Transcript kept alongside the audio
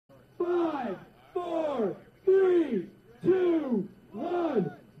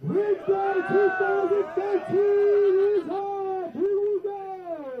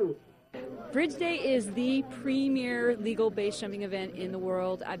Bridge Day is the premier legal base jumping event in the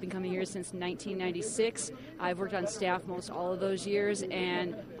world. I've been coming here since 1996. I've worked on staff most all of those years,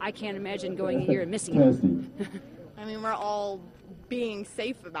 and I can't imagine going here and missing it. I mean, we're all being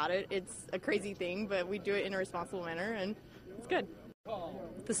safe about it. It's a crazy thing, but we do it in a responsible manner, and it's good.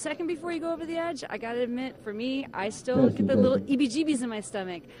 The second before you go over the edge, I gotta admit, for me, I still get the little EBGBs in my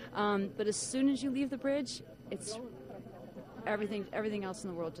stomach. But as soon as you leave the bridge, it's everything else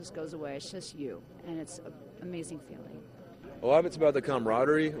in the world just goes away. It's just you, and it's an amazing feeling. A lot of it's about the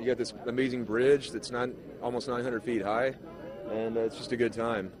camaraderie. You got this amazing bridge that's almost 900 feet high, and it's just a good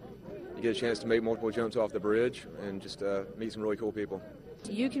time. You get a chance to make multiple jumps off the bridge and just meet some really cool people.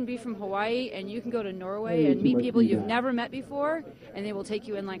 You can be from Hawaii and you can go to Norway and meet people you've never met before, and they will take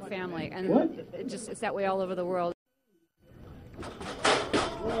you in like family. And it's that way all over the world.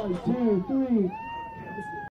 1, 2, 3.